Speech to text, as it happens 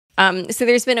So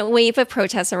there's been a wave of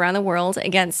protests around the world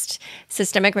against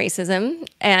systemic racism,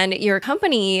 and your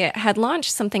company had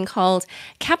launched something called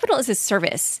Capital as a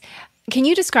Service. Can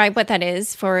you describe what that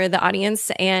is for the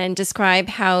audience and describe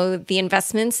how the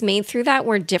investments made through that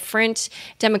were different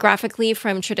demographically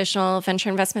from traditional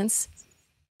venture investments?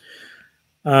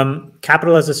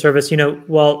 Capital as a service,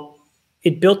 well,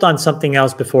 it built on something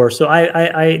else before. So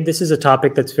this is a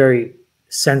topic that's very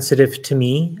sensitive to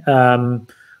me.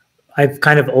 I've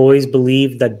kind of always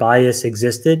believed that bias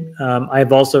existed.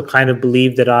 I've also kind of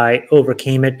believed that I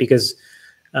overcame it because,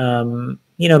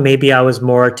 maybe I was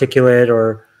more articulate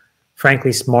or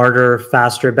frankly smarter,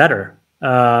 faster, better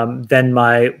than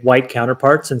my white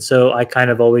counterparts. And so I kind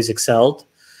of always excelled.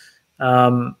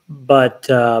 But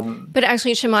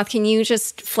actually, Chamath, can you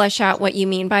just flesh out what you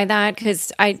mean by that?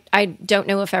 Because I don't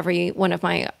know if every one of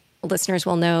my listeners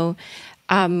will know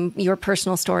your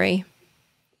personal story.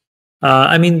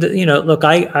 Look,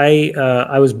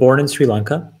 I was born in Sri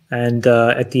Lanka, and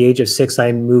at the age of 6,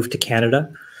 I moved to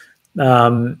Canada.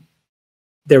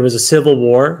 There was a civil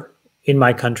war in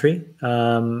my country.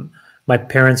 My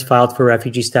parents filed for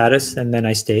refugee status, and then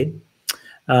I stayed.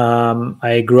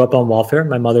 I grew up on welfare.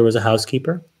 My mother was a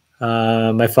housekeeper.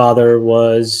 My father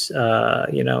was,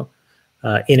 in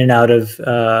and out of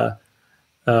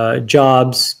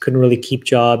jobs, couldn't really keep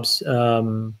jobs,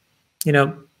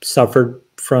 suffered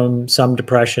from some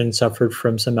depression, suffered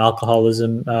from some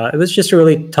alcoholism. It was just a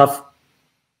really tough,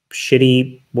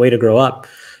 shitty way to grow up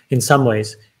in some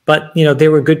ways. But, they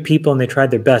were good people and they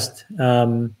tried their best.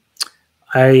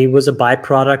 I was a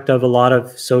byproduct of a lot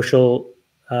of social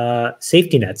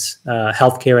safety nets,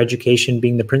 healthcare, education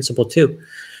being the principal too.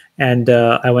 And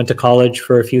I went to college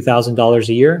for a few $1,000s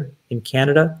a year in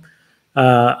Canada.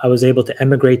 I was able to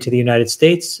emigrate to the United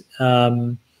States.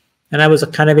 And I was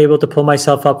kind of able to pull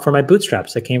myself up from my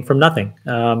bootstraps. I came from nothing.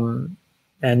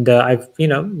 And I've,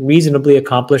 reasonably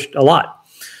accomplished a lot.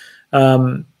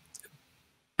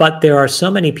 But there are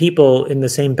so many people in the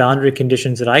same boundary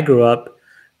conditions that I grew up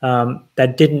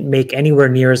that didn't make anywhere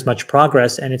near as much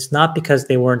progress. And it's not because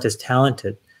they weren't as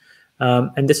talented.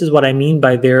 And this is what I mean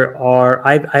by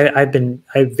I'm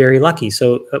very lucky.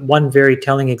 So one very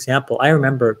telling example, I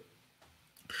remember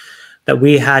that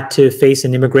we had to face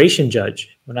an immigration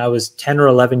judge when I was 10 or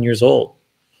 11 years old.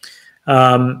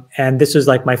 And this was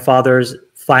like my father's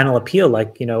final appeal,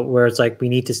 where it's like, we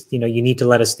need to, you need to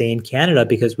let us stay in Canada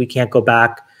because we can't go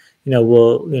back,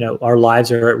 our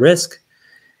lives are at risk.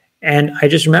 And I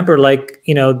just remember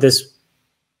this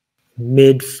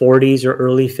mid 40s or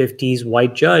early 50s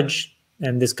white judge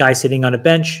and this guy sitting on a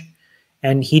bench,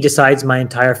 and he decides my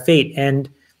entire fate. And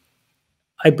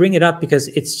I bring it up because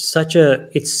it's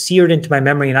seared into my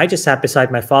memory. And I just sat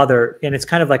beside my father, and it's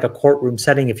kind of like a courtroom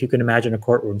setting, if you can imagine a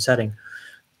courtroom setting.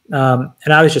 And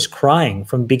I was just crying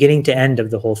from beginning to end of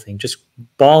the whole thing, just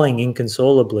bawling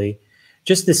inconsolably,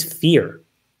 just this fear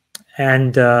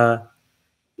and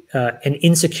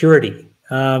insecurity,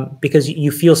 because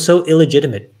you feel so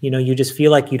illegitimate. You just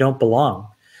feel like you don't belong.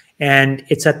 And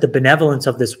it's at the benevolence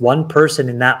of this one person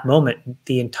in that moment,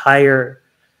 the entire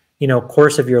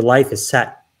course of your life is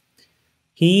set.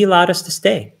 He allowed us to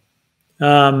stay.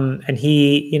 And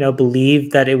he,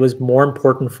 believed that it was more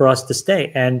important for us to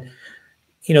stay. And,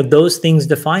 those things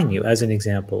define you, as an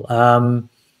example.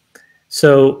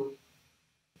 So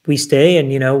we stay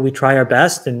and, we try our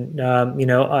best. And,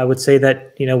 I would say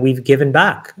that, we've given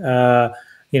back.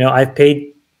 I've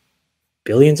paid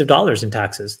billions of dollars in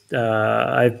taxes.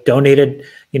 I've donated,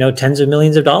 tens of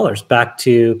millions of dollars back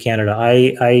to Canada.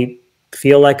 I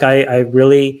feel like I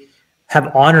really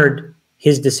have honored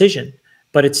his decision,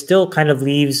 but it still kind of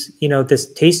leaves,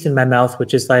 this taste in my mouth,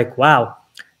 which is like, wow,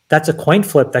 that's a coin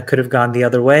flip that could have gone the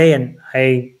other way and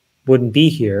I wouldn't be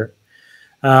here.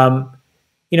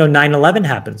 9/11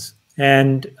 happens.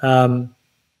 And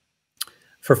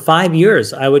for 5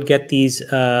 years, I would get these,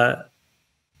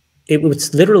 it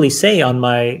would literally say on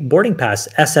my boarding pass,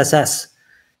 SSS.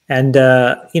 And,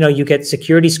 you get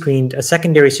security screened, a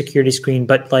secondary security screen,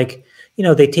 but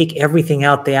they take everything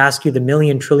out. They ask you the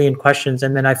million trillion questions.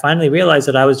 And then I finally realized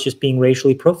that I was just being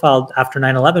racially profiled after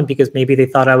 9/11 because maybe they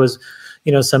thought I was,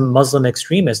 some Muslim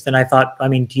extremist. And I thought,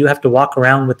 do you have to walk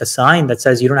around with a sign that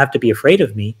says you don't have to be afraid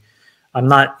of me? I'm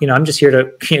not, I'm just here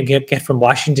to get from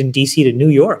Washington, D.C. to New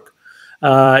York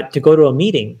to go to a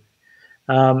meeting.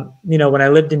 When I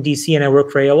lived in D.C. and I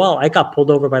worked for AOL, I got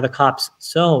pulled over by the cops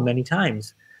so many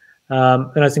times. When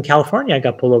I was in California, I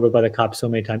got pulled over by the cops so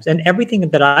many times. And everything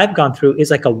that I've gone through is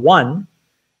like a 1.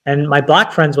 And my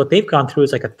Black friends, what they've gone through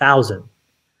is like 1,000.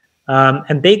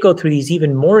 And they go through these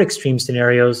even more extreme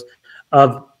scenarios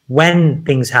of when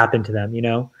things happen to them,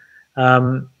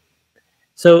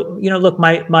 So, look,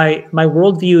 my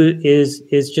worldview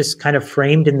is just kind of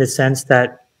framed in the sense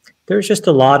that there's just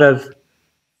a lot of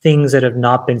things that have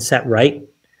not been set right.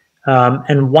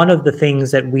 And one of the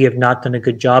things that we have not done a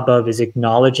good job of is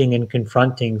acknowledging and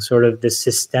confronting sort of this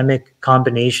systemic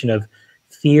combination of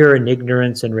fear and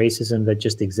ignorance and racism that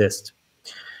just exists.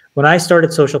 When I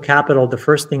started Social Capital, the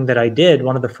first thing that I did,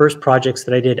 one of the first projects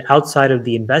that I did outside of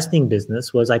the investing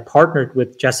business, was I partnered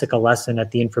with Jessica Lesson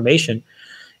at The Information.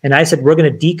 And I said, we're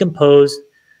going to decompose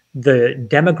the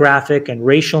demographic and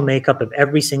racial makeup of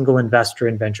every single investor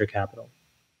in venture capital.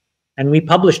 And we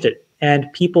published it.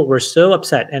 And people were so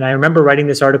upset. And I remember writing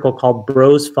this article called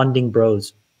Bros Funding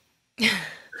Bros.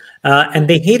 And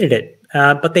they hated it.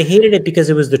 But they hated it because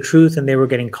it was the truth and they were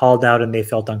getting called out and they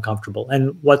felt uncomfortable.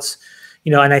 And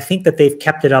and I think that they've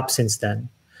kept it up since then.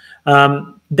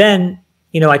 Then,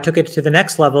 I took it to the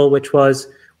next level, which was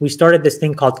we started this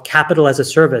thing called Capital as a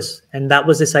Service. And that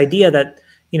was this idea that,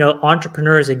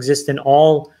 entrepreneurs exist in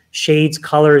all shades,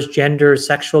 colors, genders,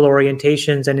 sexual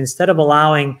orientations. And instead of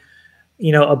allowing,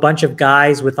 a bunch of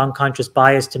guys with unconscious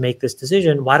bias to make this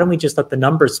decision, why don't we just let the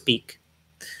numbers speak?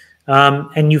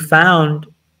 And you found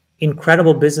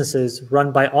incredible businesses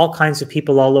run by all kinds of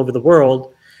people all over the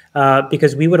world,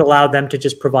 because we would allow them to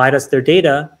just provide us their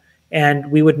data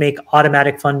and we would make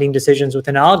automatic funding decisions with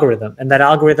an algorithm. And that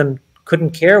algorithm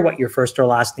couldn't care what your first or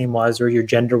last name was or your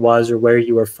gender was or where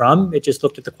you were from. It just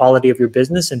looked at the quality of your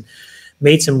business and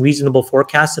made some reasonable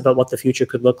forecasts about what the future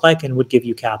could look like and would give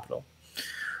you capital.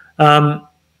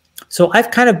 So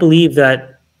I've kind of believed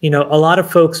that, a lot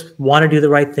of folks want to do the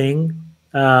right thing,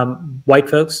 white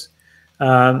folks.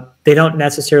 They don't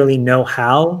necessarily know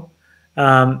how.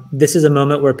 This is a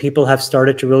moment where people have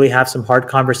started to really have some hard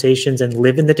conversations and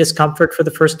live in the discomfort for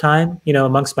the first time.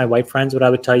 Amongst my white friends, what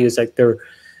I would tell you is like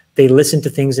they listen to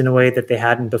things in a way that they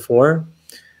hadn't before.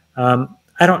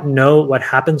 I don't know what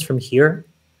happens from here.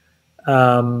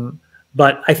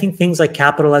 But I think things like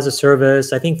Capital as a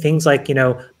Service, I think things like,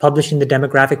 publishing the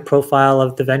demographic profile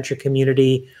of the venture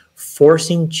community,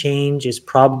 forcing change is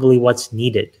probably what's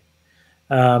needed.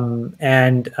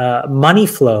 And money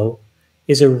flow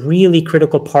is a really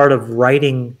critical part of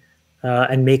writing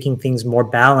and making things more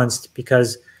balanced,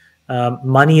 because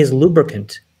money is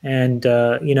lubricant. And,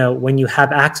 when you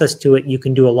have access to it, you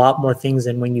can do a lot more things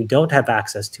than when you don't have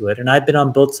access to it. And I've been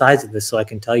on both sides of this, so I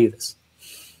can tell you this.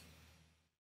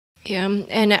 Yeah.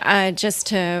 And just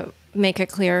to make it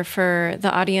clear for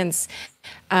the audience,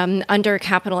 under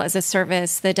Capital as a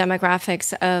Service, the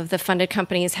demographics of the funded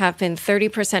companies have been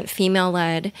 30%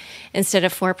 female-led instead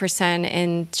of 4%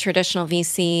 in traditional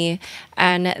VC,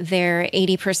 and they're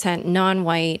 80%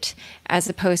 non-white as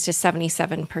opposed to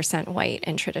 77% white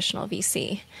in traditional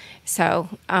VC. So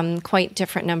quite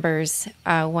different numbers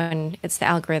when it's the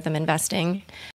algorithm investing.